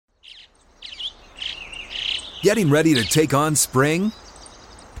Getting ready to take on spring?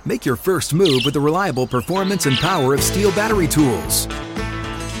 Make your first move with the reliable performance and power of Steel battery tools.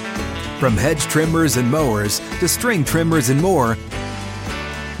 From hedge trimmers and mowers to string trimmers and more,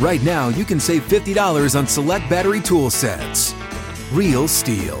 right now you can save $50 on select battery tool sets. Real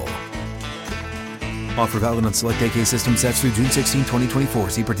Steel. Offer valid on select AK system sets through June 16,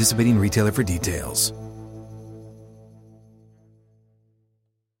 2024. See participating retailer for details.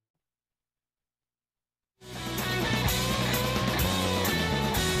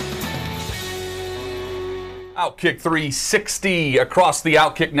 Outkick 360 across the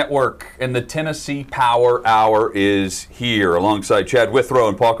Outkick Network, and the Tennessee Power Hour is here. Alongside Chad Withrow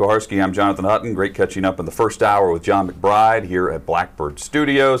and Paul Koharski, I'm Jonathan Hutton. Great catching up in the first hour with John McBride here at Blackbird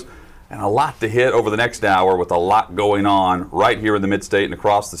Studios. And a lot to hit over the next hour with a lot going on right here in the Mid-State and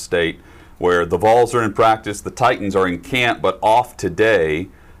across the state, where the Vols are in practice, the Titans are in camp but off today.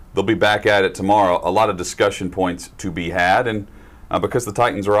 They'll be back at it tomorrow. A lot of discussion points to be had, and because the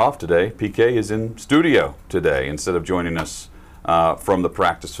Titans are off today, PK is in studio today instead of joining us from the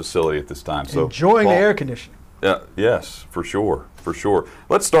practice facility at this time. So enjoying the air conditioning. Yes, for sure.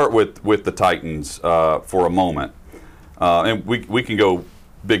 Let's start with the Titans for a moment, and we can go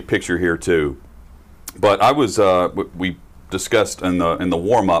big picture here too. But I was we discussed in the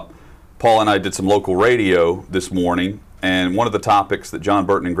warm up. Paul and I did some local radio this morning, and one of the topics that John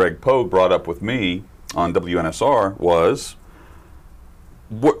Burton and Greg Pogue brought up with me on WNSR was,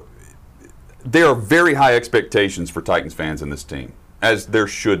 there are very high expectations for Titans fans in this team, as there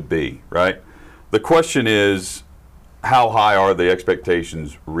should be, right? The question is, how high are the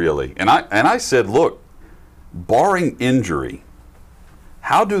expectations really? And I said, look, barring injury,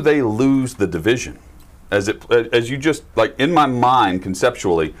 how do they lose the division? As you just, like, in my mind,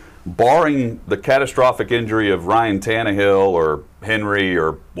 conceptually, barring the catastrophic injury of Ryan Tannehill or Henry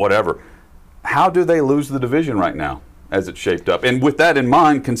or whatever, how do they lose the division right now as it's shaped up? And with that in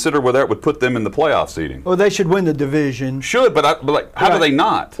mind, consider where that would put them in the playoff seeding. Well, they should win the division. Should, but how do they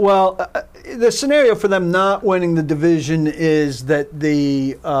not? Well, the scenario for them not winning the division is that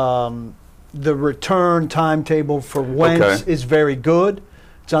the return timetable for Wentz is very good.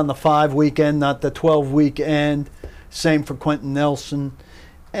 It's on the 5 weekend, not the 12 weekend. Same for Quentin Nelson,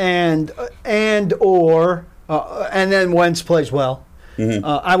 and then Wentz plays well. Mm-hmm.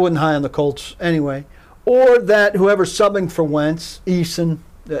 I wasn't high on the Colts anyway. Or that whoever's subbing for Wentz, Eason,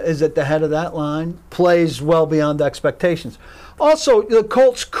 is at the head of that line, plays well beyond expectations. Also, the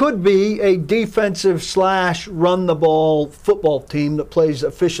Colts could be a defensive / run-the-ball football team that plays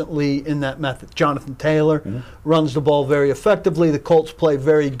efficiently in that method. Jonathan Taylor runs the ball very effectively. The Colts play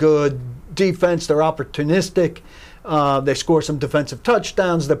very good defense. They're opportunistic. They score some defensive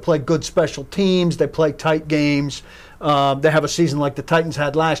touchdowns. They play good special teams. They play tight games. They have a season like the Titans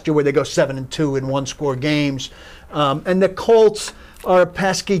had last year where they go 7-2 in one-score games. And the Colts are a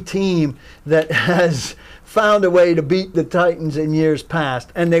pesky team that has found a way to beat the Titans in years past,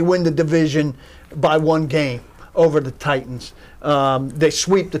 and they win the division by 1 game over the Titans. They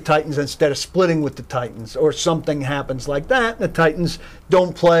sweep the Titans instead of splitting with the Titans, or something happens like that. The Titans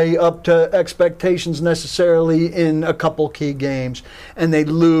don't play up to expectations necessarily in a couple key games, and they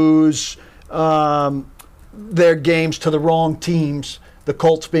lose their games to the wrong teams, the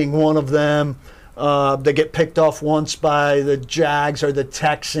Colts being one of them. They get picked off once by the Jags or the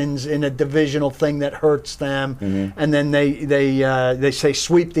Texans in a divisional thing that hurts them, and then they say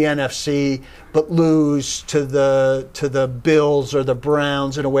sweep the NFC, but lose to the Bills or the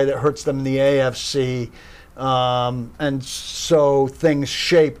Browns in a way that hurts them in the AFC, and so things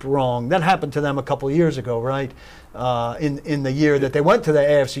shaped wrong. That happened to them a couple of years ago, right? In the year that they went to the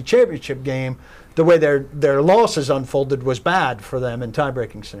AFC Championship game, the way their losses unfolded was bad for them in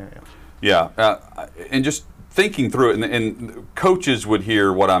tie-breaking scenarios. Yeah, and just thinking through it, and coaches would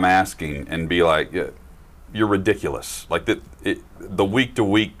hear what I'm asking and be like, yeah, you're ridiculous. Like the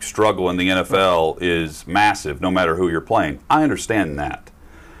week-to-week struggle in the NFL is massive no matter who you're playing. I understand that.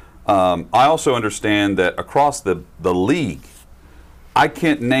 I also understand that across the league, I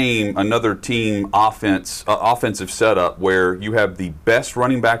can't name another team offensive setup where you have the best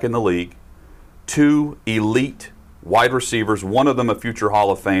running back in the league, 2 elite wide receivers, one of them a future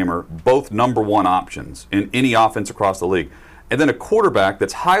Hall of Famer, both number 1 options in any offense across the league, and then a quarterback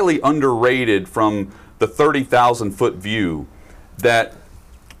that's highly underrated from the 30,000-foot view, that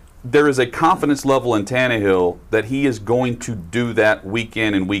there is a confidence level in Tannehill that he is going to do that week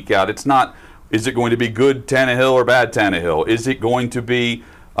in and week out. It's not, is it going to be good Tannehill or bad Tannehill? Is it going to be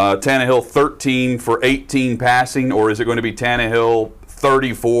Tannehill 13 for 18 passing, or is it going to be Tannehill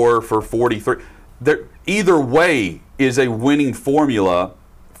 34 for 43? Either way is a winning formula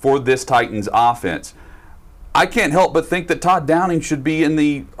for this Titans offense. I can't help but think that Todd Downing should be in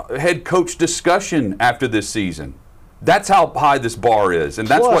the head coach discussion after this season. That's how high this bar is, and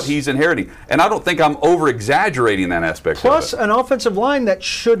that's what he's inheriting. And I don't think I'm over-exaggerating that aspect of it. Plus, an offensive line that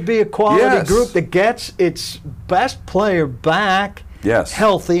should be a quality group that gets its best player back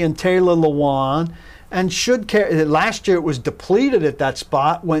healthy in Taylor Lewan, and should carry. Last year it was depleted at that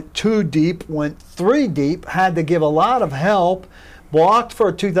spot, went 2 deep, went 3 deep, had to give a lot of help, blocked for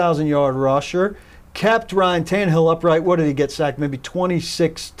a 2,000-yard rusher, kept Ryan Tannehill upright. What did he get sacked? Maybe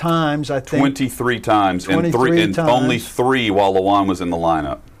 26 times, I think. 23 times, and only 3 while Lewan was in the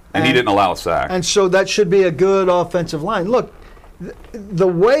lineup. And he didn't allow a sack. And so that should be a good offensive line. Look, the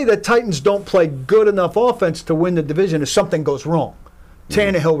way the Titans don't play good enough offense to win the division is something goes wrong.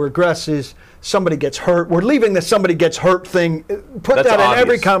 Tannehill regresses, somebody gets hurt. We're leaving the somebody gets hurt thing. Put that in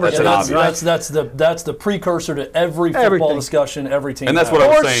every conversation. That's the precursor to every football discussion, every team. And that's what I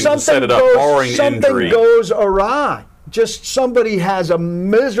was saying, to set it up, barring injury. Something goes awry. Just somebody has a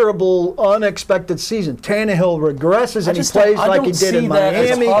miserable, unexpected season. Tannehill regresses and he plays like he did in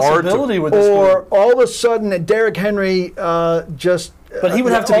Miami. Or all of a sudden, Derrick Henry just. But he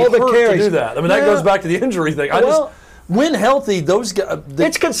would have to be hurt to do that. I mean, that goes back to the injury thing. When healthy, those guys.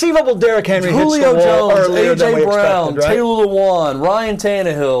 It's conceivable Derrick Henry Julio hits the wall Jones, earlier than we A.J. Brown, expected, right? Taylor Lewan, Ryan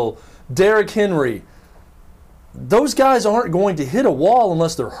Tannehill, Derrick Henry. Those guys aren't going to hit a wall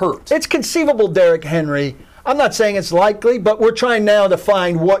unless they're hurt. It's conceivable Derrick Henry. I'm not saying it's likely, but we're trying now to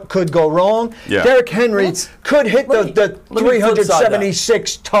find what could go wrong. Yeah. Derrick Henry could hit the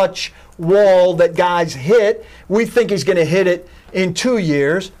 376 touch wall that guys hit. We think he's going to hit it in 2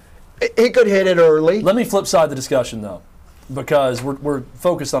 years. He could hit it early. Let me flip side the discussion, though, because we're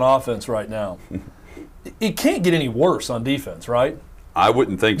focused on offense right now. It can't get any worse on defense, right? I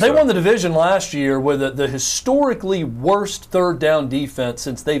wouldn't think so. They won the division last year with the historically worst third down defense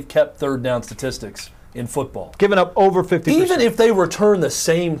since they've kept third down statistics in football. Giving up over 50%. Even if they return the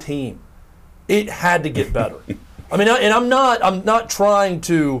same team, it had to get better. I mean, and I'm not trying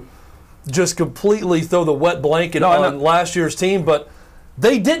to just completely throw the wet blanket on last year's team, but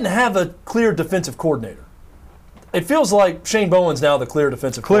they didn't have a clear defensive coordinator. It feels like Shane Bowen's now the clear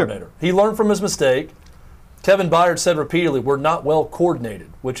defensive coordinator. He learned from his mistake. Kevin Byard said repeatedly, we're not well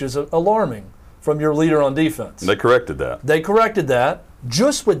coordinated, which is alarming from your leader on defense. They corrected that.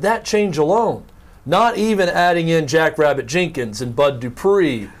 Just with that change alone. Not even adding in Jack Rabbit Jenkins and Bud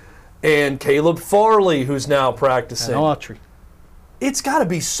Dupree and Caleb Farley, who's now practicing. And Autry. It's got to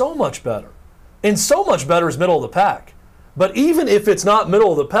be so much better. And so much better is middle of the pack. But even if it's not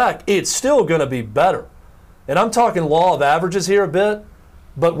middle of the pack, it's still going to be better. And I'm talking law of averages here a bit,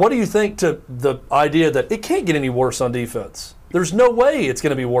 but what do you think to the idea that it can't get any worse on defense? There's no way it's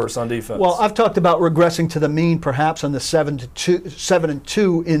going to be worse on defense. Well, I've talked about regressing to the mean perhaps on the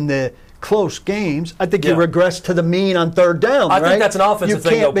 7-2 in the close games. I think you regress to the mean on third down, I think that's an offensive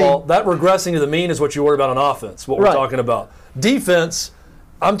thing, though, Paul. That regressing to the mean is what you worry about on offense, what we're talking about. Defense,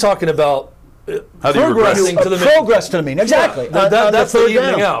 I'm talking about progressing to the mean. Progress to the mean, exactly. Yeah, that's the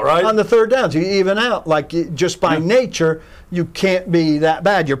evening out, right? On the third downs, you even out. Just by nature, you can't be that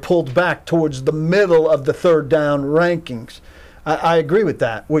bad. You're pulled back towards the middle of the third down rankings. I agree with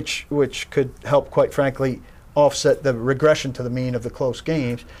that, which could help, quite frankly, offset the regression to the mean of the close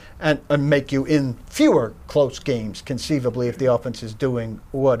games and make you in fewer close games, conceivably, if the offense is doing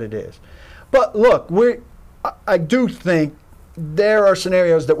what it is. But look, I do think there are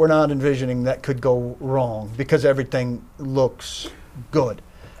scenarios that we're not envisioning that could go wrong because everything looks good.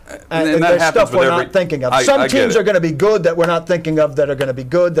 And there's stuff we're not thinking of. Some teams are going to be good that we're not thinking of that are going to be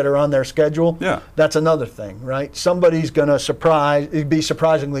good that are on their schedule. Yeah. That's another thing, right? Somebody's going to be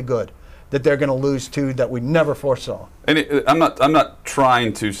surprisingly good that they're going to lose to that we never foresaw. And I'm not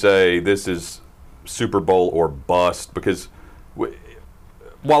trying to say this is Super Bowl or bust because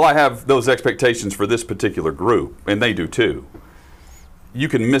while I have those expectations for this particular group, and they do too, you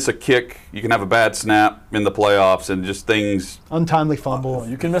can miss a kick, you can have a bad snap in the playoffs, and just things. Untimely fumble.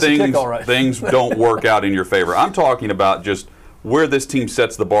 You can miss a kick, all right. Things don't work out in your favor. I'm talking about just where this team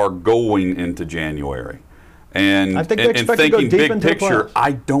sets the bar going into January. And, I think and thinking big picture,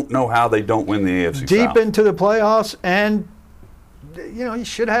 I don't know how they don't win the AFC deep South. Into the playoffs, and you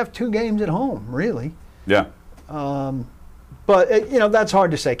should have 2 games at home, really. Yeah. But that's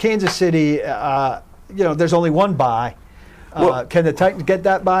hard to say. Kansas City, there's only one bye. Can the Titans get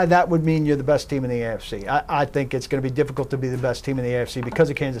that bye? That would mean you're the best team in the AFC. I think it's going to be difficult to be the best team in the AFC because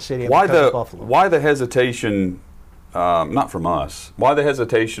of Kansas City and because of Buffalo. Why the hesitation, not from us, why the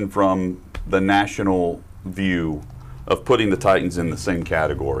hesitation from the national view of putting the Titans in the same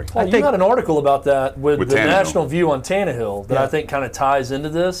category? Well, you had an article about that with the Tannehill. national view on Tannehill that I think kind of ties into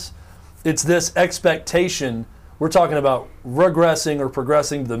this. It's this expectation. We're talking about regressing or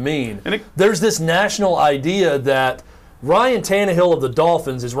progressing to the mean. There's this national idea that Ryan Tannehill of the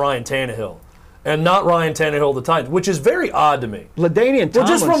Dolphins is Ryan Tannehill, and not Ryan Tannehill of the Titans, which is very odd to me. LaDainian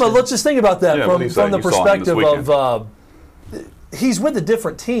Tomlinson. Let's just think about that from the perspective of he's with a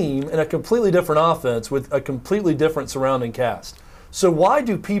different team and a completely different offense with a completely different surrounding cast. So why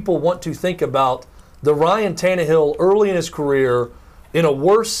do people want to think about the Ryan Tannehill early in his career in a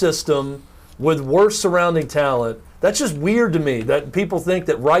worse system with worse surrounding talent? That's just weird to me that people think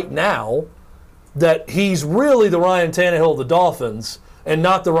that right now that he's really the Ryan Tannehill of the Dolphins and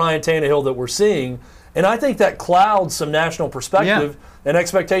not the Ryan Tannehill that we're seeing. And I think that clouds some national perspective and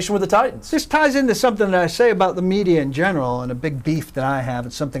expectation with the Titans. This ties into something that I say about the media in general and a big beef that I have.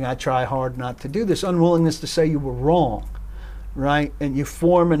 It's something I try hard not to do, this unwillingness to say you were wrong, right? And you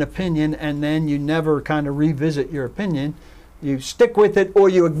form an opinion and then you never kind of revisit your opinion. You stick with it or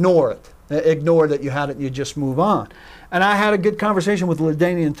you ignore it. Ignore that you had it and you just move on. And I had a good conversation with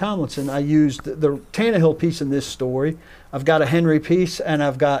LaDainian Tomlinson. I used the Tannehill piece in this story. I've got a Henry piece, and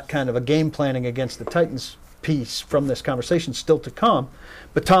I've got kind of a game planning against the Titans piece from this conversation still to come.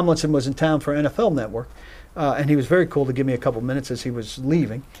 But Tomlinson was in town for NFL Network, and he was very cool to give me a couple minutes as he was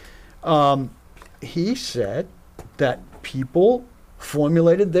leaving. He said that people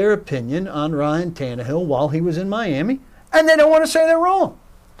formulated their opinion on Ryan Tannehill while he was in Miami, and they don't want to say they're wrong.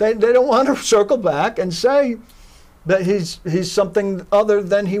 They don't want to circle back and say that he's something other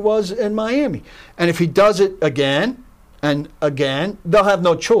than he was in Miami. And if he does it again and again, they'll have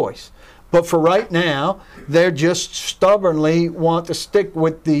no choice. But for right now, they just stubbornly want to stick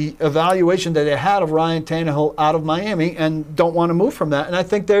with the evaluation that they had of Ryan Tannehill out of Miami and don't want to move from that. And I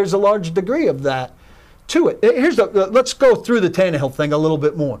think there's a large degree of that to it. Let's go through the Tannehill thing a little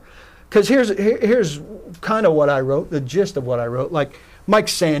bit more. Because here's kind of what I wrote, the gist of what I wrote. Like, Mike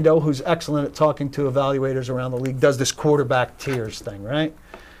Sando, who's excellent at talking to evaluators around the league, does this quarterback tiers thing, right?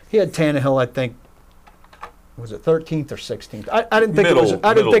 He had Tannehill, I think, was it 13th or 16th? I didn't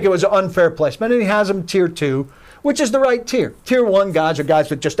think it was an unfair placement, and he has him tier 2, which is the right tier. Tier 1 guys are guys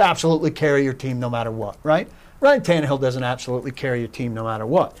that just absolutely carry your team no matter what, right? Ryan Tannehill doesn't absolutely carry your team no matter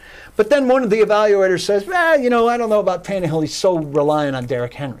what. But then one of the evaluators says, I don't know about Tannehill. He's so reliant on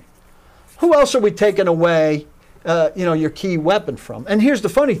Derrick Henry. Who else are we taking away your key weapon from? And here's the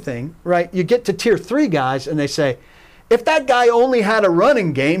funny thing, right? You get to tier 3 guys and they say, if that guy only had a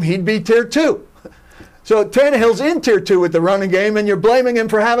running game, he'd be tier 2. So Tannehill's in tier 2 with the running game and you're blaming him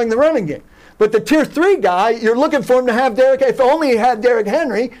for having the running game. But the tier 3 guy, you're looking for him to have if only he had Derrick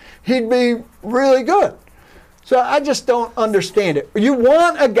Henry, he'd be really good. So I just don't understand it. You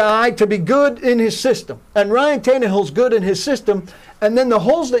want a guy to be good in his system. And Ryan Tannehill's good in his system. And then the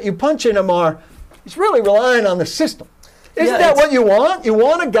holes that you punch in him he's really relying on the system. Isn't that what you want? You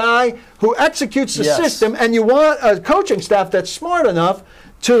want a guy who executes the system, and you want a coaching staff that's smart enough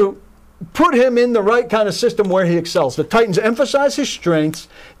to put him in the right kind of system where he excels. The Titans emphasize his strengths,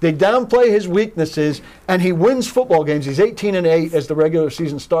 they downplay his weaknesses, and he wins football games. He's 18-8 as the regular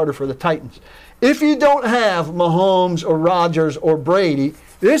season starter for the Titans. If you don't have Mahomes or Rodgers or Brady,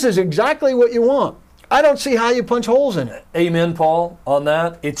 this is exactly what you want. I don't see how you punch holes in it. Amen, Paul, on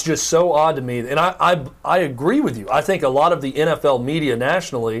that. It's just so odd to me. And I agree with you. I think a lot of the NFL media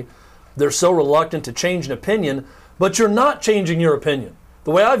nationally, they're so reluctant to change an opinion, but you're not changing your opinion.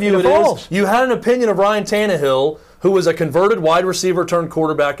 The way I view it is, you had an opinion of Ryan Tannehill, who was a converted wide receiver turned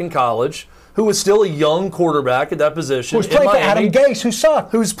quarterback in college, who was still a young quarterback at that position. Who's playing for Adam Gase, who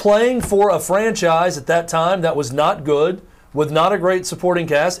sucked. Who's playing for a franchise at that time that was not good, with not a great supporting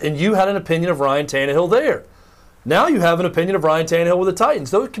cast, and you had an opinion of Ryan Tannehill there. Now you have an opinion of Ryan Tannehill with the Titans.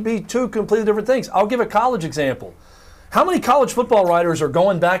 Those could be two completely different things. I'll give a college example. How many college football writers are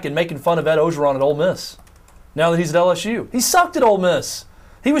going back and making fun of Ed Orgeron at Ole Miss now that he's at LSU? He sucked at Ole Miss.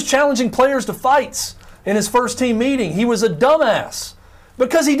 He was challenging players to fights in his first team meeting. He was a dumbass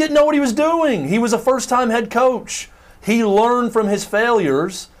because he didn't know what he was doing. He was a first-time head coach. He learned from his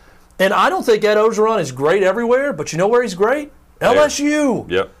failures. And I don't think Ed Orgeron is great everywhere, but you know where he's great?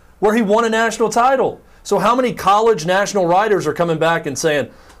 LSU, where he won a national title. So how many college national writers are coming back and saying,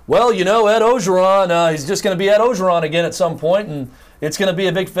 well, Ed Orgeron, he's just going to be Ed Orgeron again at some point, and it's going to be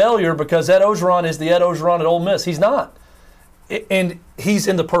a big failure because Ed Orgeron is the Ed Orgeron at Ole Miss. He's not. And he's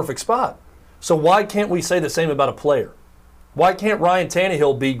in the perfect spot. So why can't we say the same about a player? Why can't Ryan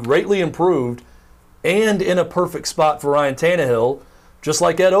Tannehill be greatly improved and in a perfect spot for Ryan Tannehill? Just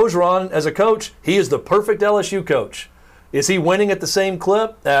like Ed Orgeron as a coach, he is the perfect LSU coach. Is he winning at the same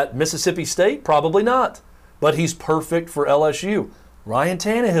clip at Mississippi State? Probably not. But he's perfect for LSU. Ryan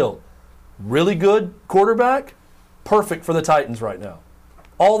Tannehill, really good quarterback, perfect for the Titans right now.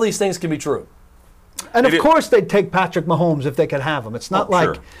 All these things can be true. And of course, they'd take Patrick Mahomes if they could have him. It's not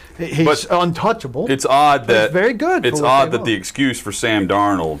like he's untouchable. It's odd that he's very good. It's odd that the excuse for Sam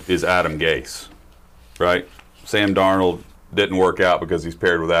Darnold is Adam Gase, right? Sam Darnold didn't work out because he's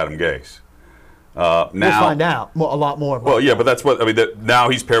paired with Adam Gase. Now we'll find out a lot more. Well, yeah, but that's what I mean. Now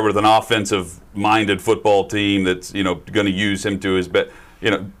he's paired with an offensive-minded football team that's going to use him to his best.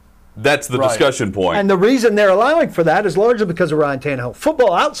 That's the discussion point. And the reason they're allowing for that is largely because of Ryan Tannehill.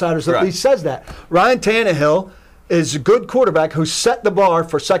 Football Outsiders at least says that. Ryan Tannehill is a good quarterback who set the bar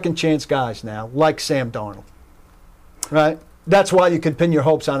for second-chance guys now, like Sam Darnold. Right? That's why you can pin your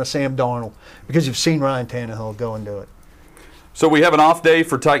hopes on a Sam Darnold, because you've seen Ryan Tannehill go and do it. So we have an off day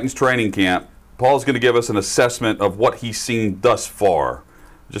for Titans training camp. Paul's going to give us an assessment of what he's seen thus far.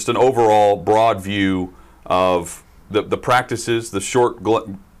 Just an overall broad view of the practices, the short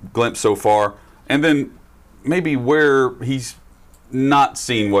glimpse so far, and then maybe where he's not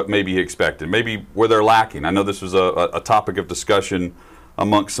seen what maybe he expected, maybe where they're lacking. I know this was a topic of discussion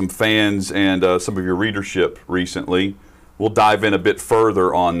amongst some fans and some of your readership recently. We'll dive in a bit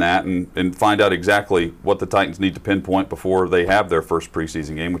further on that and find out exactly what the Titans need to pinpoint before they have their first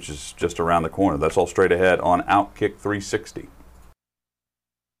preseason game, which is just around the corner. That's all straight ahead on Outkick 360.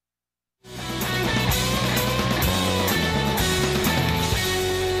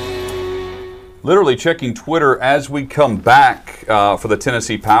 Literally checking Twitter as we come back for the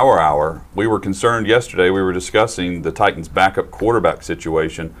Tennessee Power Hour. We were concerned yesterday. We were discussing the Titans' backup quarterback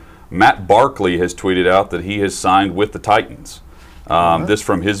situation. Matt Barkley has tweeted out that he has signed with the Titans. This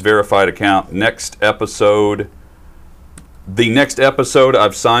from his verified account. The next episode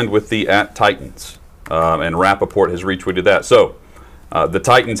I've signed with the @Titans. And Rappaport has retweeted that. So the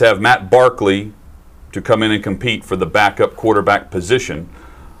Titans have Matt Barkley to come in and compete for the backup quarterback position,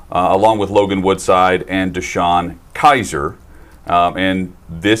 along with Logan Woodside and Deshaun Kaiser. And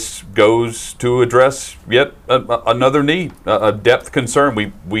this goes to address yet another need, a depth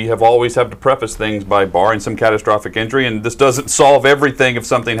concern. We have always had to preface things by barring some catastrophic injury, and this doesn't solve everything if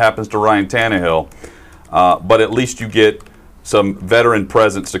something happens to Ryan Tannehill. But at least you get some veteran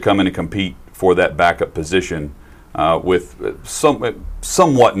presence to come in and compete for that backup position with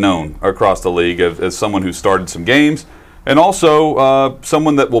somewhat known across the league as someone who started some games. And also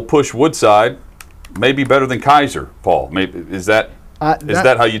someone that will push Woodside maybe better than Kaiser, Paul. Maybe, is that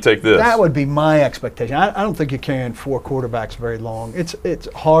how you take this? That would be my expectation. I don't think you're carrying four quarterbacks very long. It's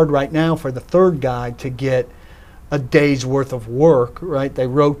hard right now for the third guy to get a day's worth of work, right? They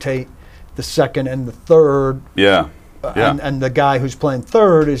rotate the second and the third. Yeah. And the guy who's playing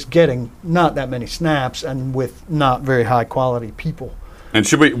third is getting not that many snaps and with not very high quality people. And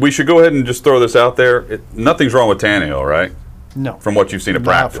we should go ahead and just throw this out there. Nothing's wrong with Tannehill, right? No. From what you've seen at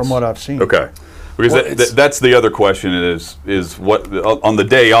practice. From what I've seen. Okay. Because that's the other question is what on the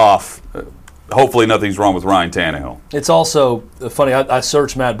day off, hopefully nothing's wrong with Ryan Tannehill. It's also funny, I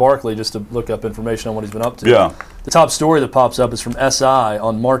searched Matt Barkley just to look up information on what he's been up to. Yeah. The top story that pops up is from SI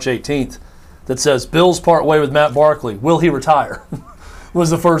on March 18th that says, Bills part way with Matt Barkley. Will he retire? Was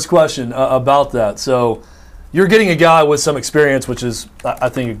the first question about that. So you're getting a guy with some experience, which is, I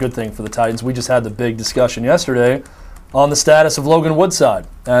think, a good thing for the Titans. We just had the big discussion yesterday on the status of Logan Woodside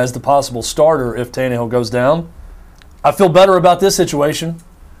as the possible starter if Tannehill goes down. I feel better about this situation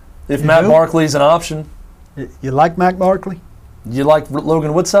if Matt Barkley's an option. You like Matt Barkley? You like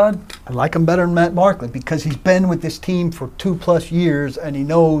Logan Woodside? I like him better than Matt Barkley because he's been with this team for 2+ years and he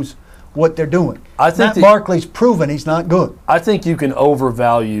knows what they're doing. Matt Barkley's proven he's not good. I think you can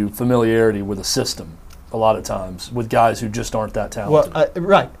overvalue familiarity with a system a lot of times with guys who just aren't that talented. Well,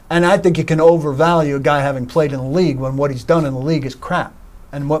 right. And I think you can overvalue a guy having played in the league when what he's done in the league is crap.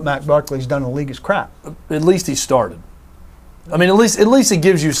 And what Matt Barkley's done in the league is crap. At least he started. I mean, at least it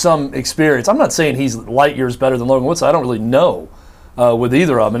gives you some experience. I'm not saying he's light years better than Logan Woodside. I don't really know with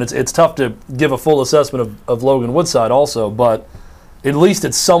either of them. And it's tough to give a full assessment of Logan Woodside also, but at least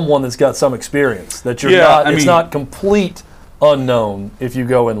it's someone that's got some experience. That you're it's not complete unknown if you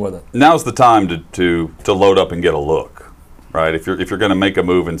go in with it. Now's the time to load up and get a look, right? If you're going to make a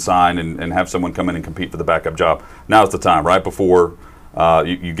move and sign and have someone come in and compete for the backup job, now's the time, right before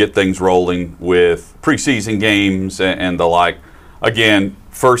you get things rolling with preseason games and the like. Again,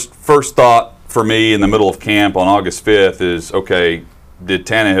 first thought for me in the middle of camp on August 5th is, okay, did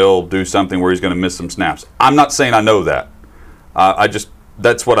Tannehill do something where he's going to miss some snaps? I'm not saying I know that.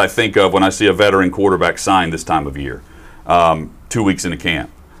 That's what I think of when I see a veteran quarterback sign this time of year. 2 weeks into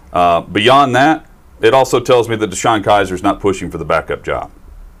camp. Beyond that, it also tells me that Deshaun Kaiser's not pushing for the backup job.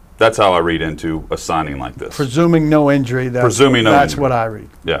 That's how I read into a signing like this. Presuming no injury. That's what I read.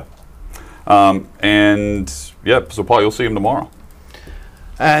 Yeah. So, Paul, you'll see him tomorrow.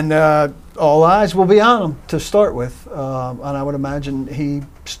 And all eyes will be on him to start with. And I would imagine he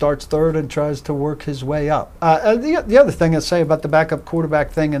starts third and tries to work his way up. The other thing I'd say about the backup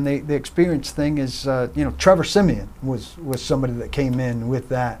quarterback thing and the experience thing is, Trevor Siemian was somebody that came in with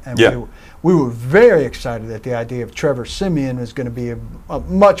that. And we were very excited at the idea of Trevor Siemian was going to be a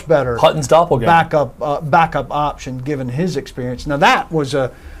much better Hutton's doppelganger backup option given his experience. Now that was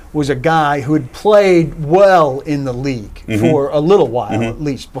a guy who had played well in the league for a little while, at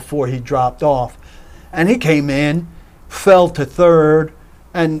least, before he dropped off. And he came in, fell to third,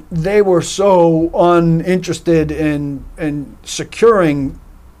 and they were so uninterested in securing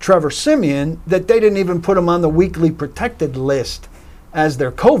Trevor Siemian that they didn't even put him on the weekly protected list as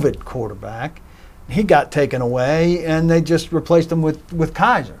their COVID quarterback. He got taken away, and they just replaced him with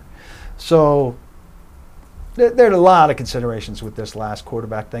Kaiser. So there are a lot of considerations with this last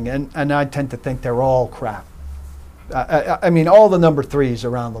quarterback thing, and I tend to think they're all crap. I mean, all the number threes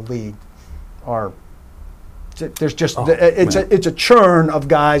around the league are. There's just it's a churn of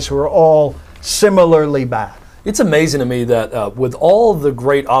guys who are all similarly bad. It's amazing to me that with all the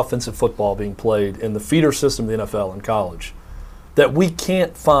great offensive football being played in the feeder system of the NFL and college, that we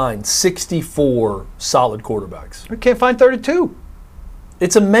can't find 64 solid quarterbacks. We can't find 32.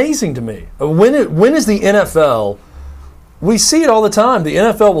 It's amazing to me. When is the NFL, we see it all the time, the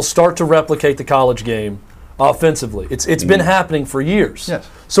NFL will start to replicate the college game offensively. It's been happening for years. Yes.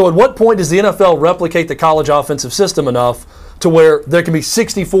 So at what point does the NFL replicate the college offensive system enough to where there can be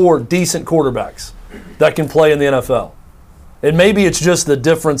 64 decent quarterbacks that can play in the NFL? And maybe it's just the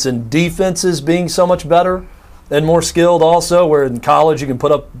difference in defenses being so much better and more skilled also, where in college you can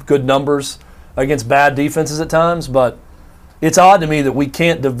put up good numbers against bad defenses at times, but it's odd to me that we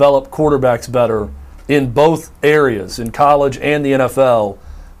can't develop quarterbacks better in both areas, in college and the NFL,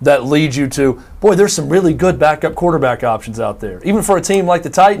 that lead you to, boy, there's some really good backup quarterback options out there. Even for a team like the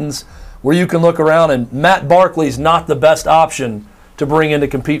Titans, where you can look around and Matt Barkley's not the best option to bring in to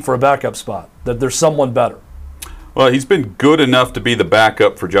compete for a backup spot, that there's someone better. Well, he's been good enough to be the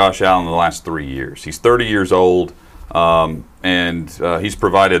backup for Josh Allen in the last 3 years. He's 30 years old, and he's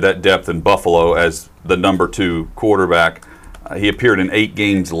provided that depth in Buffalo as the number 2 quarterback. He appeared in 8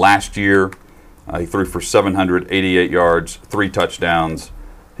 games last year. He threw for 788 yards, 3 touchdowns.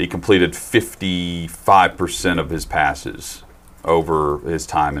 He completed 55% of his passes over his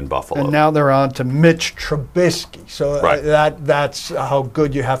time in Buffalo. And now they're on to Mitch Trubisky. So that's how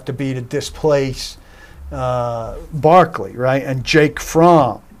good you have to be to displace Barkley, right? And Jake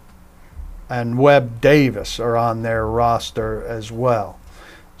Fromm and Webb Davis are on their roster as well.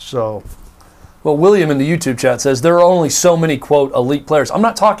 So, well, William in the YouTube chat says there are only so many, quote, elite players. I'm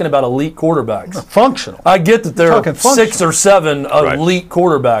not talking about elite quarterbacks. Functional. I get that there are 6 or 7 elite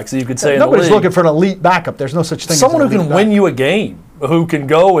quarterbacks that you could say in the league. Nobody's looking for an elite backup. There's no such thing Someone as an who can win you a game, who can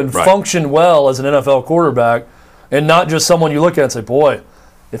go and function well as an NFL quarterback, and not just someone you look at and say, boy,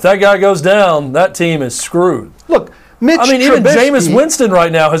 if that guy goes down, that team is screwed. Look, Mitch Trubisky, even Jameis Winston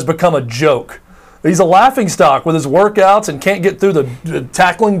right now has become a joke. He's a laughingstock with his workouts and can't get through the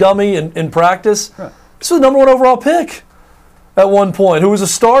tackling dummy in practice. Right. This was the number 1 overall pick at one point, who was a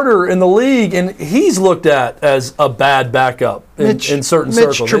starter in the league, and he's looked at as a bad backup in certain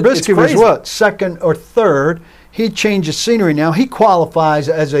circles. Mitch Trubisky was what, 2nd or 3rd? He changes scenery now. He qualifies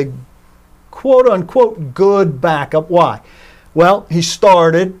as a quote-unquote good backup. Why? Well, he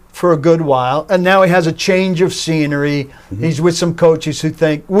started for a good while, and now he has a change of scenery. He's with some coaches who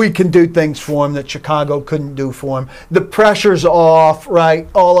think we can do things for him that Chicago couldn't do for him. The pressure's off, right?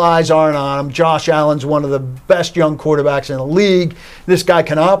 All eyes aren't on him. Josh Allen's one of the best young quarterbacks in the league. This guy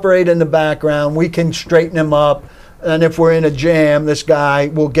can operate in the background. We can straighten him up, and if we're in a jam, this guy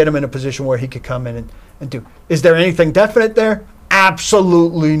will get him in a position where he could come in and do. Is there anything definite there?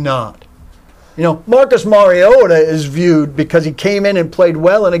 Absolutely not. You know, Marcus Mariota is viewed, because he came in and played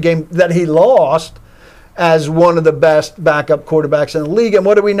well in a game that he lost, as one of the best backup quarterbacks in the league. And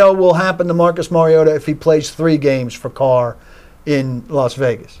what do we know will happen to Marcus Mariota if he plays 3 games for Carr in Las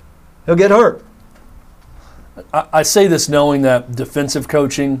Vegas? He'll get hurt. I say this knowing that defensive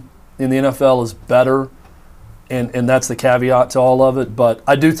coaching in the NFL is better, and that's the caveat to all of it. But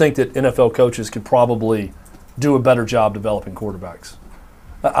I do think that NFL coaches could probably do a better job developing quarterbacks.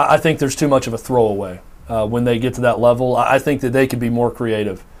 I think there's too much of a throwaway when they get to that level. I think that they could be more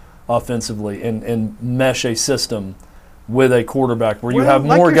creative offensively and mesh a system with a quarterback where you have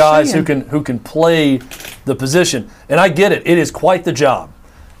more guys who can play the position. And I get it. It is quite the job.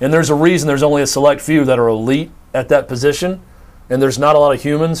 And there's a reason there's only a select few that are elite at that position, and there's not a lot of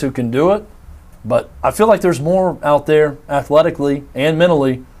humans who can do it. But I feel like there's more out there athletically and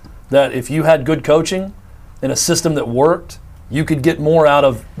mentally that if you had good coaching and a system that worked, you could get more out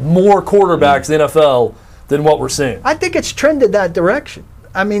of more quarterbacks in the NFL than what we're seeing. I think it's trended that direction.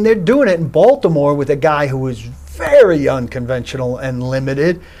 I mean, they're doing it in Baltimore with a guy who is very unconventional and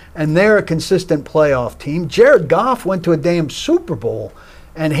limited, and they're a consistent playoff team. Jared Goff went to a damn Super Bowl,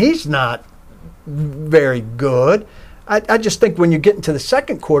 and he's not very good. I just think when you get into the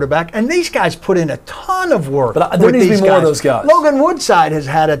second quarterback, and these guys put in a ton of work. But there needs to be more of those guys. Logan Woodside has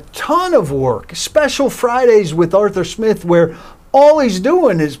had a ton of work. Special Fridays with Arthur Smith, where all he's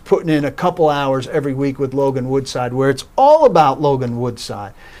doing is putting in a couple hours every week with Logan Woodside, where it's all about Logan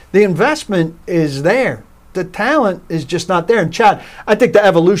Woodside. The investment is there. The talent is just not there. And Chad, I think the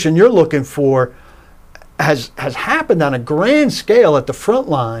evolution you're looking for has happened on a grand scale at the front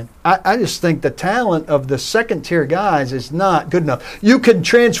line. I just think the talent of the second-tier guys is not good enough. You can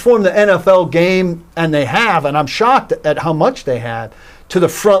transform the NFL game, and they have, and I'm shocked at how much they have, to the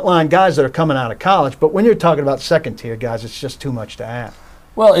front-line guys that are coming out of college. But when you're talking about second-tier guys, it's just too much to ask.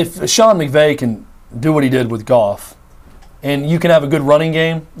 Well, if Sean McVay can do what he did with Goff, and you can have a good running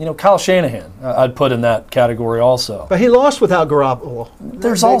game, Kyle Shanahan, I'd put in that category also. But he lost without Garoppolo.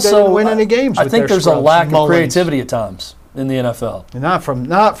 They didn't win any games. I think there's a lack of creativity at times in the NFL.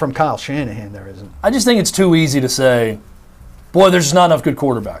 Not from Kyle Shanahan, there isn't. I just think it's too easy to say, boy, there's just not enough good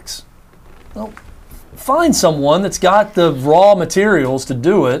quarterbacks. Well, find someone that's got the raw materials to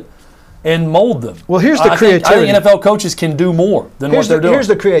do it and mold them. Well, here's the creativity. I think NFL coaches can do more than what they're doing. Here's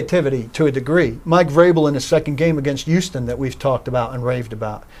the creativity to a degree. Mike Vrabel in his second game against Houston that we've talked about and raved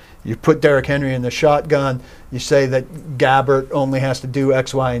about. You put Derrick Henry in the shotgun. You say that Gabbert only has to do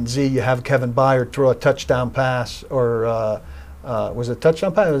X, Y, and Z. You have Kevin Byard throw a touchdown pass, or was it a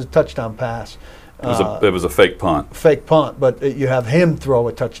touchdown pass? It was a touchdown pass. It was a fake punt. Fake punt, but you have him throw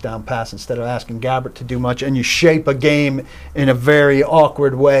a touchdown pass instead of asking Gabbert to do much, and you shape a game in a very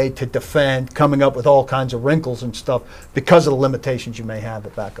awkward way to defend, coming up with all kinds of wrinkles and stuff because of the limitations you may have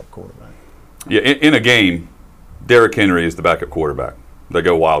at backup quarterback. Yeah, in a game, Derrick Henry is the backup quarterback. They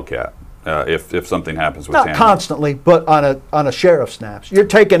go Wildcat if something happens with him. Not constantly, but on a share of snaps. You're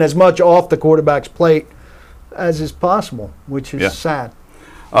taking as much off the quarterback's plate as is possible, which is sad.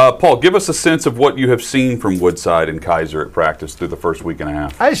 Paul, give us a sense of what you have seen from Woodside and Kizer at practice through the first week and a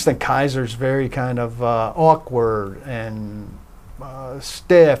half. I just think Kaiser's very kind of awkward and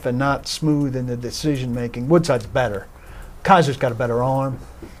stiff and not smooth in the decision-making. Woodside's better. Kaiser's got a better arm,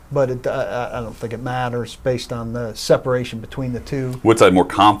 but I don't think it matters based on the separation between the two. Woodside more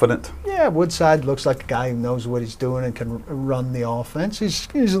confident? Yeah, Woodside looks like a guy who knows what he's doing and can run the offense. He's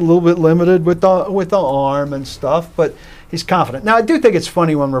a little bit limited with the arm and stuff, but he's confident. Now, I do think it's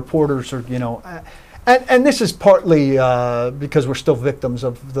funny when reporters are, and this is partly because we're still victims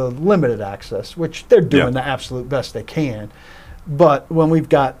of the limited access, which they're doing the absolute best they can. But when we've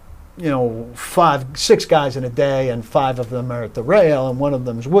got 5-6 guys in a day, and 5 of them are at the rail, and one of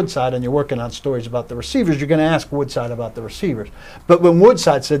them is Woodside, and you're working on stories about the receivers, you're going to ask Woodside about the receivers. But when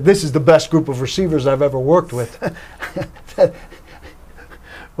Woodside said, "This is the best group of receivers I've ever worked with,"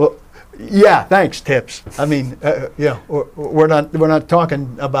 well, yeah, thanks, Tips. I mean, we're not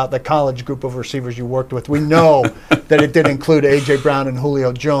talking about the college group of receivers you worked with. We know that it did include A.J. Brown and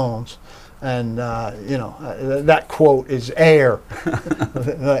Julio Jones. And, that quote is air,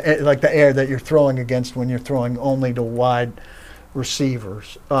 like the air that you're throwing against when you're throwing only to wide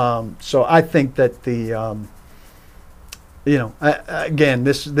receivers. So I think that again,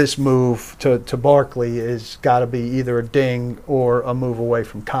 this move to Barkley has got to be either a ding or a move away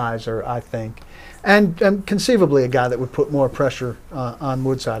from Kizer, I think. And conceivably a guy that would put more pressure on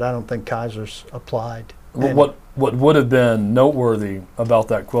Woodside. I don't think Kaiser's applied. What would have been noteworthy about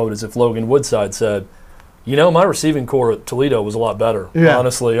that quote is if Logan Woodside said, my receiving core at Toledo was a lot better,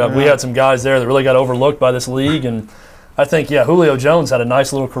 honestly. We had some guys there that really got overlooked by this league, and I think, Julio Jones had a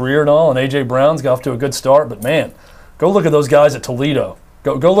nice little career and all, and A.J. Brown's got off to a good start, but, man, go look at those guys at Toledo.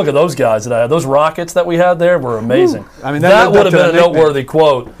 Go look at those guys that I had. Those Rockets that we had there were amazing. I mean, that would have been a noteworthy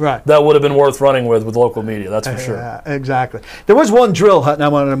quote. Right. That would have been worth running with local media, that's for sure. Exactly. There was one drill, Hutton, I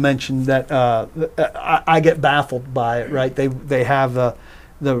wanted to mention that I get baffled by it, right? They have the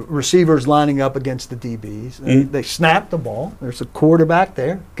receivers lining up against the DBs. And they snap the ball. There's a quarterback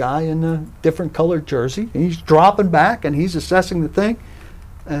there, guy in a different colored jersey. He's dropping back, and he's assessing the thing.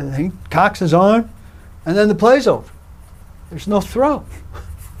 And he cocks his arm, and then the play's over. There's no throw.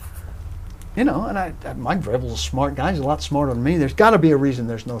 And Mike Vrabel's a smart guy. He's a lot smarter than me. There's got to be a reason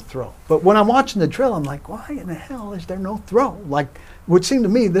there's no throw. But when I'm watching the drill, I'm like, why in the hell is there no throw? Like, it would seem to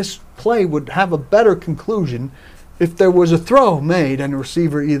me this play would have a better conclusion if there was a throw made and a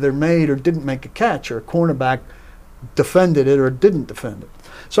receiver either made or didn't make a catch, or a cornerback defended it or didn't defend it.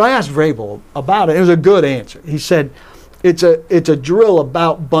 So I asked Vrabel about it. It was a good answer. He said, it's a drill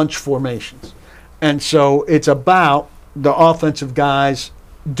about bunch formations. And so it's about the offensive guys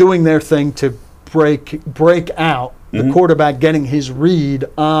doing their thing to break out, the quarterback getting his read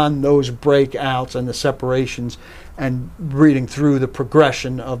on those breakouts and the separations and reading through the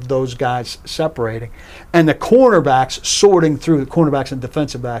progression of those guys separating. And the cornerbacks and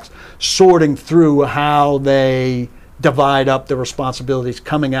defensive backs sorting through how they divide up the responsibilities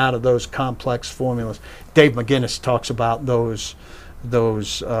coming out of those complex formulas. Dave McGinnis talks about those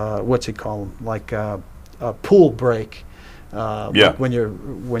what's he call them, like a pool break, like when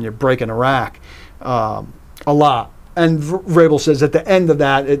you're breaking a rack, a lot. And Vrabel says at the end of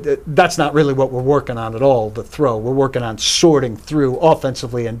that, that's not really what we're working on at all, the throw. We're working on sorting through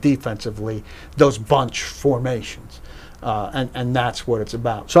offensively and defensively those bunch formations. And that's what it's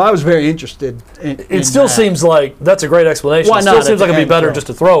about. So I was very interested in It still seems like that's a great explanation. Why it still not seems like it'd be better throw? just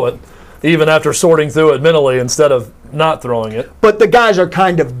to throw it, even after sorting through it mentally instead of not throwing it. But the guys are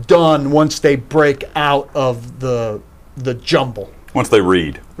kind of done once they break out of the jumble. Once they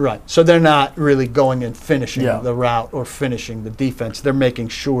read. Right. So they're not really going and finishing Yeah. the route or finishing the defense. They're making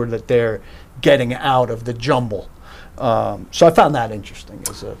sure that they're getting out of the jumble. So I found that interesting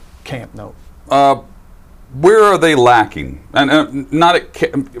as a camp note. Where are they lacking? And not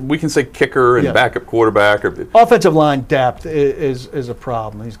we can say kicker and backup quarterback. Offensive line depth is a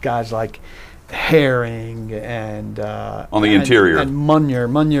problem. These guys like Herring and on the interior and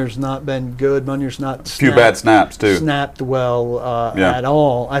Munier's not been good. Munier's not few bad snaps too. Snapped well at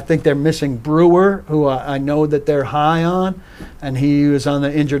all. I think they're missing Brewer, who I know that they're high on, and he was on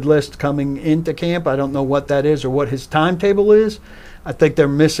the injured list coming into camp. I don't know what that is or what his timetable is. I think they're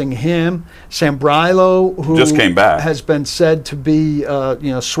missing him. Sambrailo, who just came back, has been said to be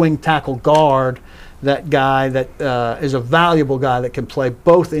swing tackle guard. That guy that is a valuable guy that can play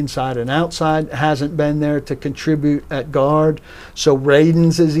both inside and outside, hasn't been there to contribute at guard. So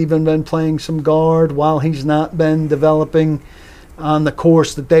Radens has even been playing some guard while he's not been developing on the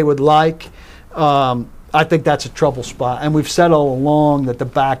course that they would like. I think that's a trouble spot. And we've said all along that the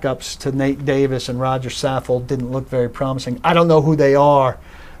backups to Nate Davis and Roger Saffold didn't look very promising. I don't know who they are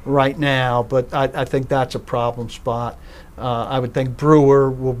right now, but I think that's a problem spot. I would think Brewer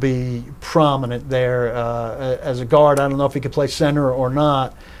will be prominent there as a guard. I don't know if he could play center or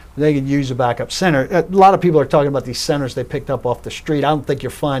not. They could use a backup center. A lot of people are talking about these centers they picked up off the street. I don't think you're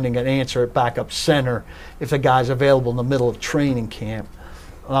finding an answer at backup center if the guy's available in the middle of training camp.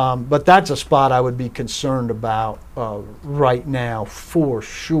 But that's a spot I would be concerned about right now for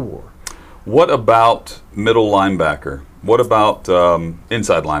sure. What about middle linebacker? What about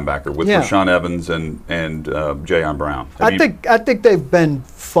inside linebacker with Rashaan Evans and Jayon Brown? I think they've been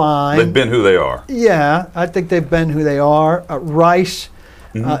fine. They've been who they are. Yeah, I think they've been who they are. Rice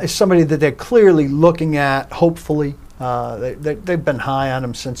is somebody that they're clearly looking at, hopefully. They've been high on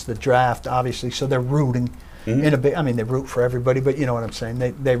him since the draft, obviously, so they're rooting. In a bit, I mean, they root for everybody, but you know what I'm saying.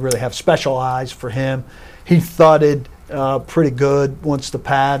 They really have special eyes for him. He thudded pretty good once the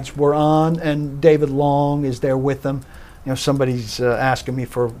pads were on, and David Long is there with them. You know, somebody's asking me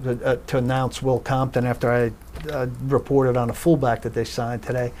to announce Will Compton after I reported on a fullback that they signed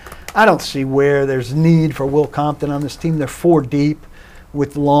today. I don't see where there's need for Will Compton on this team. They're 4 deep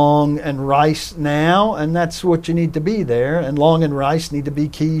with Long and Rice now, and that's what you need to be there. And Long and Rice need to be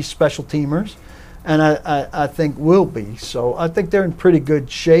key special teamers, and I think will be. So I think they're in pretty good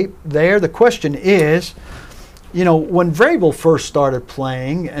shape there. The question is, you know, when Vrabel first started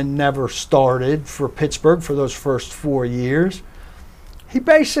playing and never started for Pittsburgh for those first 4 years, he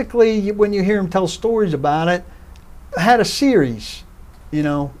basically, when you hear him tell stories about it, had a series, you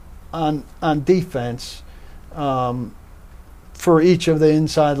know, on defense for each of the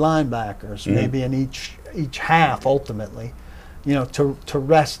inside linebackers, maybe in each half ultimately, you know, to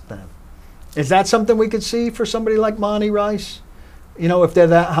rest them. Is that something we could see for somebody like Monty Rice? You know, if they're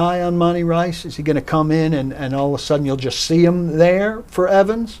that high on Monty Rice, is he going to come in and all of a sudden you'll just see him there for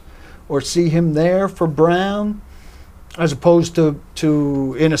Evans or see him there for Brown as opposed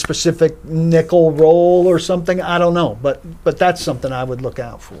to in a specific nickel role or something? I don't know, but that's something I would look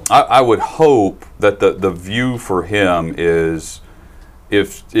out for. I would hope that the view for him is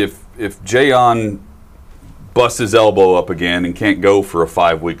if Jayon busts his elbow up again and can't go for a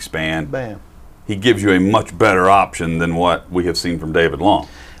 5-week span, Bam. He gives you a much better option than what we have seen from David Long.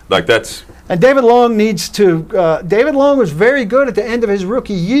 Like that's. And David Long needs to. David Long was very good at the end of his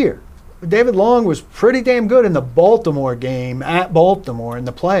rookie year. David Long was pretty damn good in the Baltimore game at Baltimore in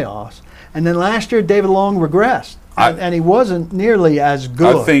the playoffs. And then last year, David Long regressed. and he wasn't nearly as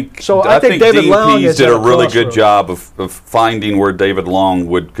good. I think David Dean Long Pease did a really good job of finding where David Long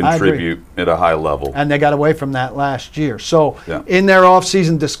would contribute at a high level. And they got away from that last year. So Yeah. in their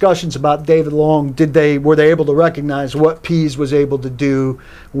offseason discussions about David Long, were they able to recognize what Pease was able to do,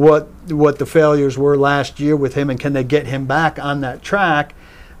 what the failures were last year with him, and can they get him back on that track?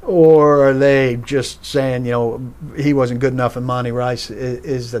 Or are they just saying, he wasn't good enough and Monty Rice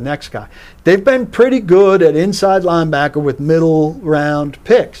is the next guy? They've been pretty good at inside linebacker with middle round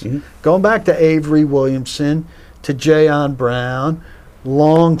picks. Mm-hmm. Going back to Avery Williamson, to Jayon Brown,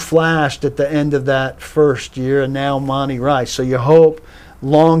 Long flashed at the end of that first year, and now Monty Rice. So you hope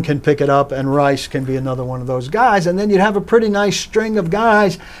Long can pick it up and Rice can be another one of those guys. And then you'd have a pretty nice string of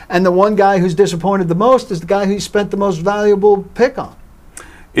guys. And the one guy who's disappointed the most is the guy who spent the most valuable pick on.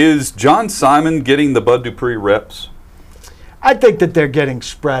 Is John Simon getting the Bud Dupree reps? I think that they're getting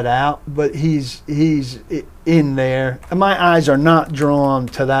spread out, but he's in there. And my eyes are not drawn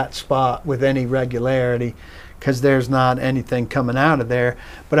to that spot with any regularity because there's not anything coming out of there.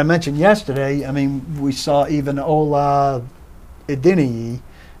 But I mentioned yesterday, we saw even Ola Idiniyi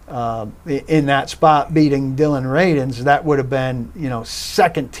in that spot beating Dylan Radins. That would have been,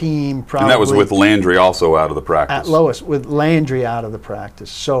 second team probably. And that was with Landry also out of the practice. At lowest, with Landry out of the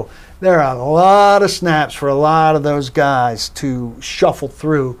practice. So there are a lot of snaps for a lot of those guys to shuffle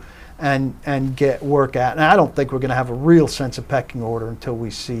through and get work at. And I don't think we're going to have a real sense of pecking order until we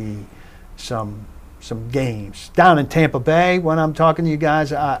see some games. Down in Tampa Bay, when I'm talking to you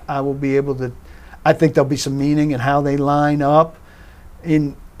guys, I will be able to, I think there'll be some meaning in how they line up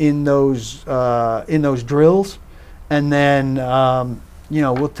in those drills, and then we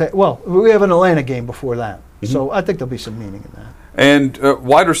have an Atlanta game before that, so I think there'll be some meaning in that. And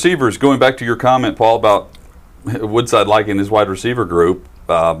wide receivers, going back to your comment, Paul, about Woodside liking his wide receiver group,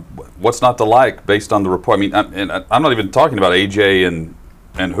 what's not to like based on the report? And I'm not even talking about AJ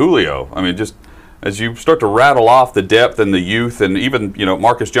and Julio. Just as you start to rattle off the depth and the youth, and even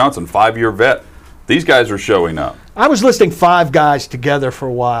Marcus Johnson, 5-year vet. These guys are showing up. I was listing 5 guys together for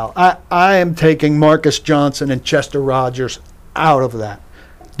a while. I am taking Marcus Johnson and Chester Rogers out of that.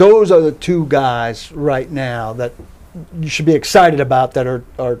 Those are the 2 guys right now that you should be excited about that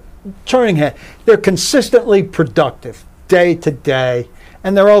are turning head. They're consistently productive day to day,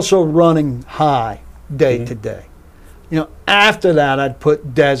 and they're also running high day to day. After that, I'd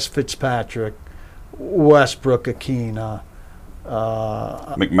put Dez Fitzpatrick, Westbrook Akina,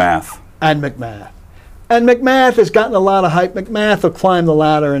 McMath. And McMath. And McMath has gotten a lot of hype. McMath will climb the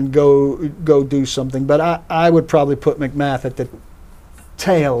ladder and go do something, but I would probably put McMath at the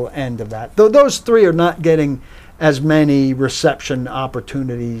tail end of that. Though those 3 are not getting as many reception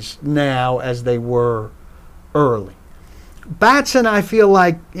opportunities now as they were early. Batson, I feel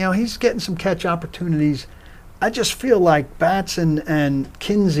like, he's getting some catch opportunities. I just feel like Batson and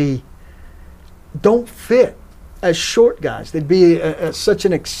Kinsey don't fit as short guys. They'd be such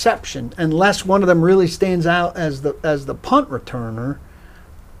an exception unless one of them really stands out as the punt returner.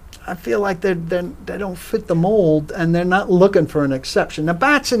 I feel like they don't fit the mold, and they're not looking for an exception. Now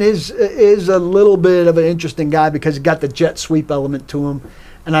Batson is a little bit of an interesting guy because he got the jet sweep element to him,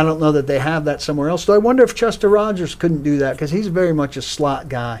 and I don't know that they have that somewhere else. So I wonder if Chester Rogers couldn't do that because he's very much a slot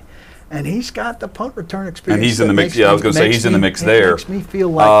guy. And he's got the punt return experience. And he's in the mix. Yeah, I was going to say he's in the mix there. It makes me feel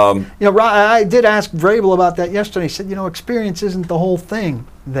like, I did ask Vrabel about that yesterday. He said, experience isn't the whole thing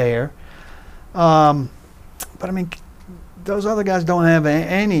there. But those other guys don't have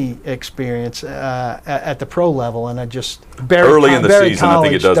any experience at the pro level, and early in the season, I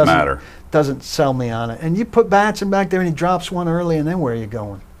think it does matter. Doesn't sell me on it. And you put Batson back there, and he drops one early, and then where are you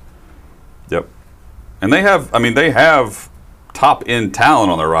going? Yep. And they have top-end talent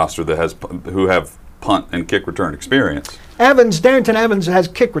on their roster who have punt and kick return experience. Darrington Evans has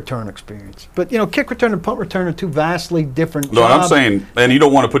kick return experience. But, kick return and punt return are 2 vastly different jobs. No, I'm saying, and you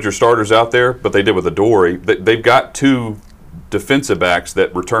don't want to put your starters out there, but they did with Adoree. They've got 2 defensive backs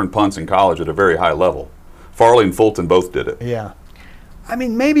that return punts in college at a very high level. Farley and Fulton both did it. Yeah.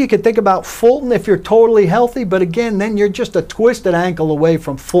 Maybe you could think about Fulton if you're totally healthy, but again, then you're just a twisted ankle away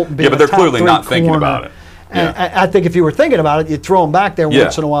from Fulton being but they're clearly not thinking about it. And I think if you were thinking about it, you'd throw them back there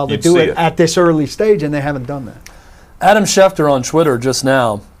once in a while to do it at this early stage, and they haven't done that. Adam Schefter on Twitter just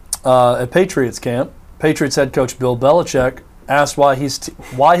now at Patriots camp, Patriots head coach Bill Belichick asked why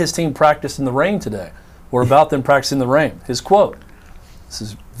his team practiced in the rain today, or about them practicing in the rain. His quote, this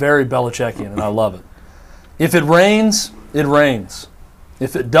is very Belichickian, and I love it. If it rains, it rains.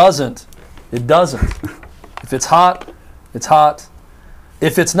 If it doesn't, it doesn't. If it's hot, it's hot.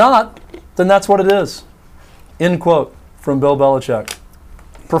 If it's not, then that's what it is. End quote from Bill Belichick.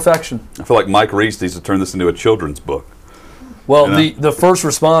 perfection. I feel like Mike Reese needs to turn this into a children's book. Well, the first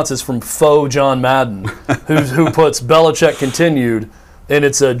response is from faux John Madden, who puts Belichick continued, and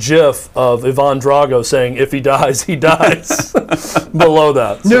it's a GIF of Ivan Drago saying, "If he dies, he dies." Below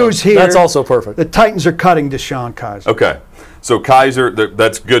that. News here. That's also perfect. The Titans are cutting DeShone Kizer. Okay. So Kizer,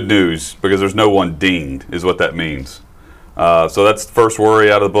 that's good news because there's no one dinged, is what that means. So that's the first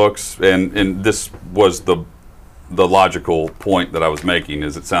worry out of the books, and this was the logical point that I was making.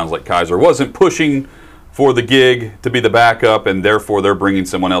 Is it sounds like Kizer wasn't pushing for the gig to be the backup, and therefore they're bringing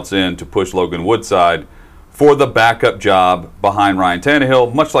someone else in to push Logan Woodside for the backup job behind Ryan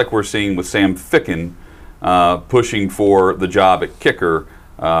Tannehill, much like we're seeing with Sam Ficken pushing for the job at kicker.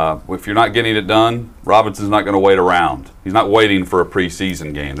 If you're not getting it done, Robinson's not going to wait around. He's not waiting for a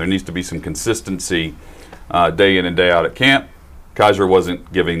preseason game. There needs to be some consistency day in and day out at camp. Kizer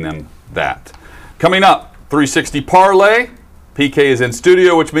wasn't giving them that. Coming up, 360 Parlay. PK is in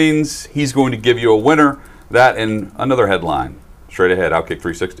studio, which means he's going to give you a winner. That and another headline. Straight ahead, Outkick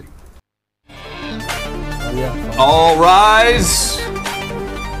 360. All rise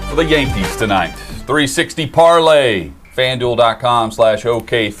for the Yankees tonight. 360 Parlay.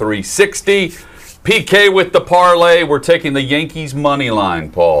 FanDuel.com/OK360. PK with the parlay. We're taking the Yankees money line,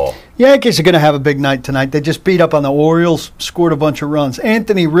 Paul. Yankees are going to have a big night tonight. They just beat up on the Orioles, scored a bunch of runs.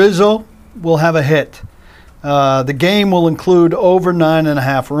 Anthony Rizzo will have a hit. The game will include over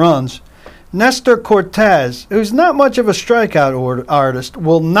 9.5 runs. Nestor Cortez, who's not much of a strikeout artist,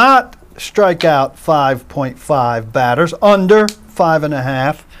 will not strike out 5.5 batters, under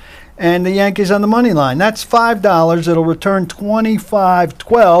 5.5. And the Yankees on the money line. That's $5. It'll return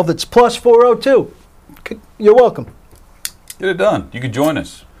 $25.12. It's plus 402. You're welcome. Get it done. You can join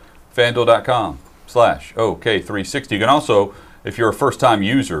us. FanDuel.com/OK360. You can also, if you're a first-time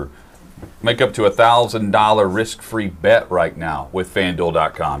user, make up to $1,000 risk-free bet right now with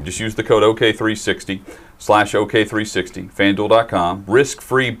FanDuel.com. Just use the code OK360/OK360. FanDuel.com.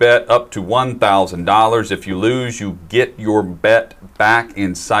 Risk-free bet up to $1,000. If you lose, you get your bet back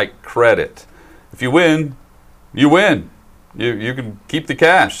in site credit. If you win, you win. You can keep the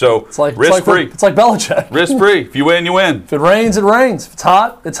cash. So risk-free. It's like Belichick. Risk-free. If you win, you win. If it rains, it rains. If it's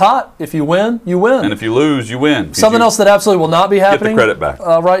hot, it's hot. If you win, you win. And if you lose, you win. Something else that absolutely will not be happening get the credit back.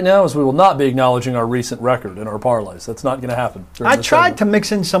 Right now is we will not be acknowledging our recent record in our parlays. That's not going to happen. I tried to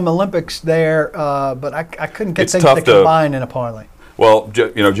mix in some Olympics there, but I couldn't get things to combine in a parlay. Well,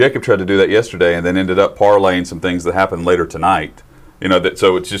 Jacob tried to do that yesterday and then ended up parlaying some things that happened later tonight.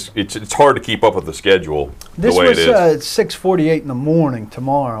 So it's hard to keep up with the schedule the way it is. This was 6:48 in the morning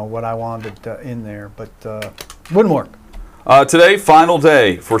tomorrow, what I wanted in there, but wouldn't work. Today, final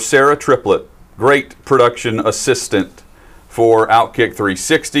day for Sarah Triplett, great production assistant for Outkick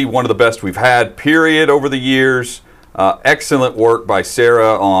 360, one of the best we've had, period, over the years. Excellent work by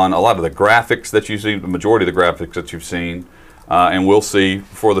Sarah on a lot of the graphics that you've seen, the majority of the graphics that you've seen, and we'll see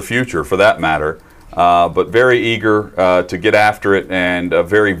for the future, for that matter. But very eager to get after it and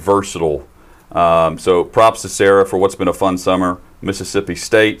very versatile. So props to Sarah for what's been a fun summer. Mississippi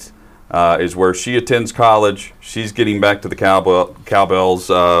State is where she attends college. She's getting back to the Cowbells,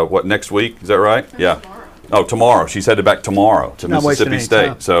 next week? Is that right? Yeah. Tomorrow. She's headed back tomorrow to Mississippi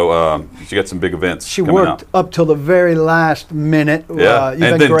State. So she got some big events coming up. She worked up till the very last minute. Yeah,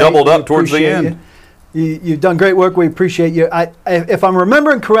 and then doubled up towards the end. You've done great work. We appreciate you. If I'm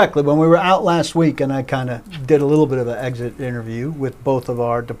remembering correctly, when we were out last week and I kind of did a little bit of an exit interview with both of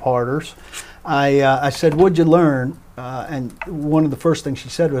our departers, I said, "What'd you learn?" And one of the first things she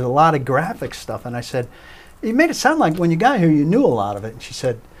said was a lot of graphic stuff. And I said, "You made it sound like when you got here you knew a lot of it." And she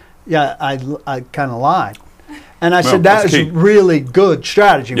said, "Yeah, I kind of lied." And I said, "That is a really good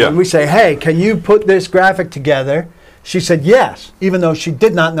strategy." Yeah. When we say, "Hey, can you put this graphic together?" She said yes, even though she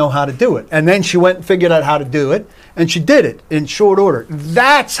did not know how to do it. And then she went and figured out how to do it, and she did it in short order.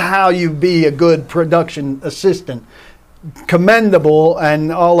 That's how you be a good production assistant. Commendable,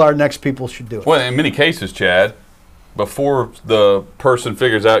 and all our next people should do it. Well, in many cases, Chad, before the person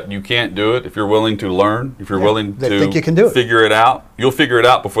figures out you can't do it, if you're willing to learn, if you're willing to think you can do it. Figure it out, you'll figure it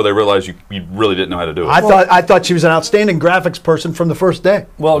out before they realize you really didn't know how to do it. I thought she was an outstanding graphics person from the first day.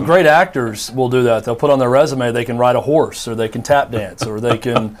 Well, great actors will do that. They'll put on their resume they can ride a horse, or they can tap dance, or they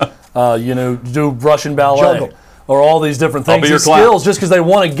can do Russian ballet. Juggle. Or all these different things, these skills, just because they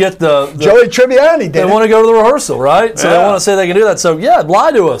want to get the Joey Tribbiani did. They want to go to the rehearsal, right? So they want to say they can do that. So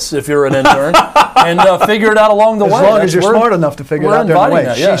lie to us if you're an intern, and figure it out along the way. As long as you're smart enough to figure it out during the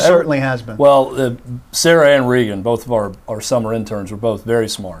way. She certainly has been. Well, Sarah and Regan, both of our summer interns, were both very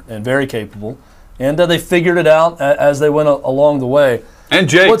smart and very capable, and they figured it out as they went along the way. And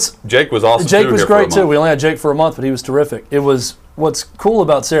Jake was awesome. Jake was great too. We only had Jake for a month, but he was terrific. It was what's cool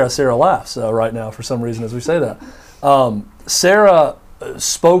about Sarah laughs right now for some reason as we say that. Sarah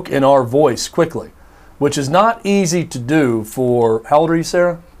spoke in our voice quickly, which is not easy to do for, how old are you,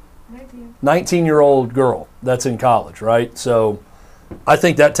 Sarah? 19-year-old girl that's in college, right? So I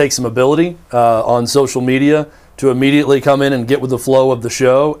think that takes some ability on social media to immediately come in and get with the flow of the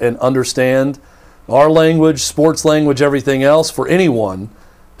show and understand our language, sports language, everything else for anyone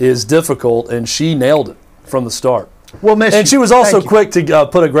is difficult, and she nailed it from the start. We'll miss and you. She was also Thank you. quick to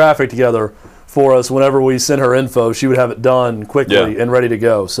put a graphic together for us whenever we sent her info. She would have it done quickly and ready to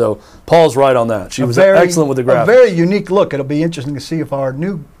go. So Paul's right on that. She was excellent with the graphic. A very unique look. It'll be interesting to see if our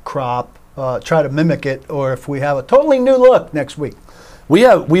new crop try to mimic it or if we have a totally new look next week.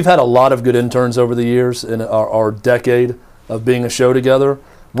 We've had a lot of good interns over the years in our decade of being a show together.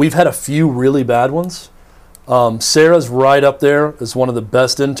 We've had a few really bad ones. Sarah's right up there as one of the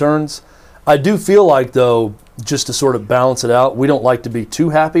best interns. I do feel like, though, just to sort of balance it out, we don't like to be too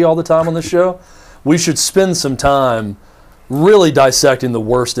happy all the time on this show. We should spend some time really dissecting the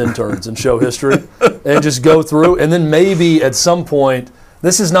worst interns in show history and just go through. And then maybe at some point,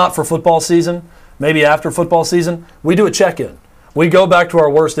 this is not for football season, maybe after football season, we do a check-in. We go back to our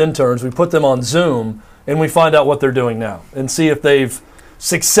worst interns, we put them on Zoom, and we find out what they're doing now and see if they've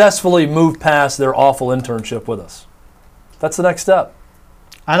successfully moved past their awful internship with us. That's the next step.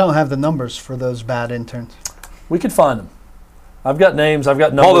 I don't have the numbers for those bad interns. We could find them. I've got names. I've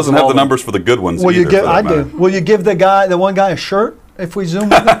got numbers. Paul doesn't have the numbers for the good ones Will either. you give? I do. Will you give the one guy a shirt if we Zoom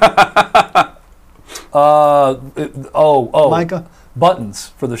with him? Micah? Buttons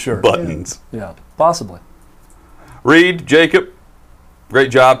for the shirt. Buttons. Yeah, possibly. Reed, Jacob,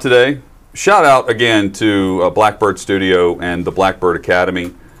 great job today. Shout out again to Blackbird Studio and the Blackbird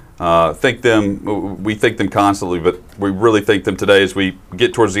Academy. We thank them constantly, but we really thank them today as we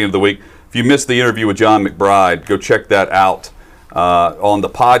get towards the end of the week. If you missed the interview with John McBride, go check that out on the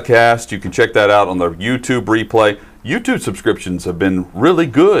podcast. You can check that out on the YouTube replay. YouTube subscriptions have been really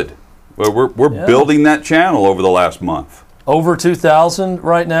good. We're building that channel over the last month. Over 2,000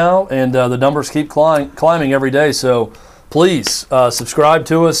 right now, and the numbers keep climbing every day. So please subscribe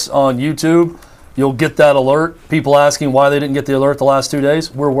to us on YouTube. You'll get that alert. People asking why they didn't get the alert the last 2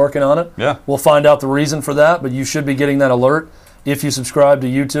 days. We're working on it. Yeah. We'll find out the reason for that, but you should be getting that alert if you subscribe to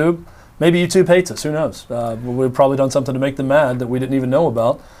YouTube. Maybe YouTube hates us. Who knows? We've probably done something to make them mad that we didn't even know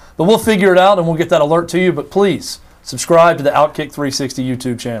about. But we'll figure it out, and we'll get that alert to you. But please, subscribe to the Outkick 360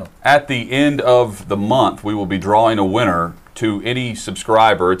 YouTube channel. At the end of the month, we will be drawing a winner to any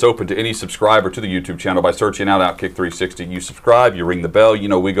subscriber. It's open to any subscriber to the YouTube channel by searching out Outkick 360. You subscribe, you ring the bell. You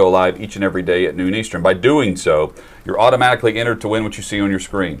know we go live each and every day at noon Eastern. By doing so, you're automatically entered to win what you see on your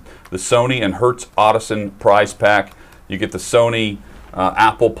screen. The Sony and Hertz Audison prize pack. You get the Sony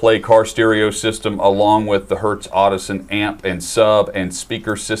Apple Play car stereo system along with the Hertz Audison amp and sub and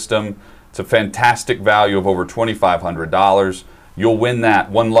speaker system. It's a fantastic value of over $2,500. You'll win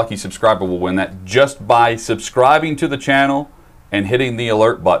that. One lucky subscriber will win that just by subscribing to the channel and hitting the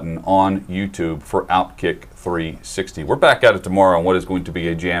alert button on YouTube for Outkick 360. We're back at it tomorrow on what is going to be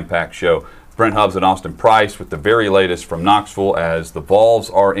a jam-packed show. Brent Hubbs and Austin Price with the very latest from Knoxville as the Vols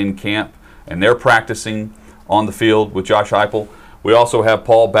are in camp and they're practicing on the field with Josh Heupel. We also have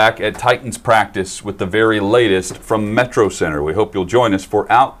Paul back at Titans practice with the very latest from Metro Center. We hope you'll join us for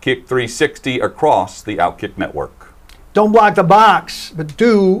Outkick 360 across the Outkick Network. Don't block the box, but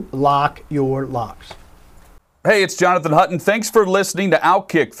do lock your locks. Hey, it's Jonathan Hutton. Thanks for listening to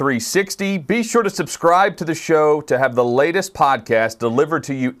Outkick 360. Be sure to subscribe to the show to have the latest podcast delivered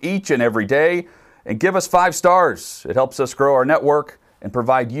to you each and every day. And give us 5 stars. It helps us grow our network and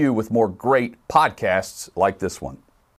provide you with more great podcasts like this one.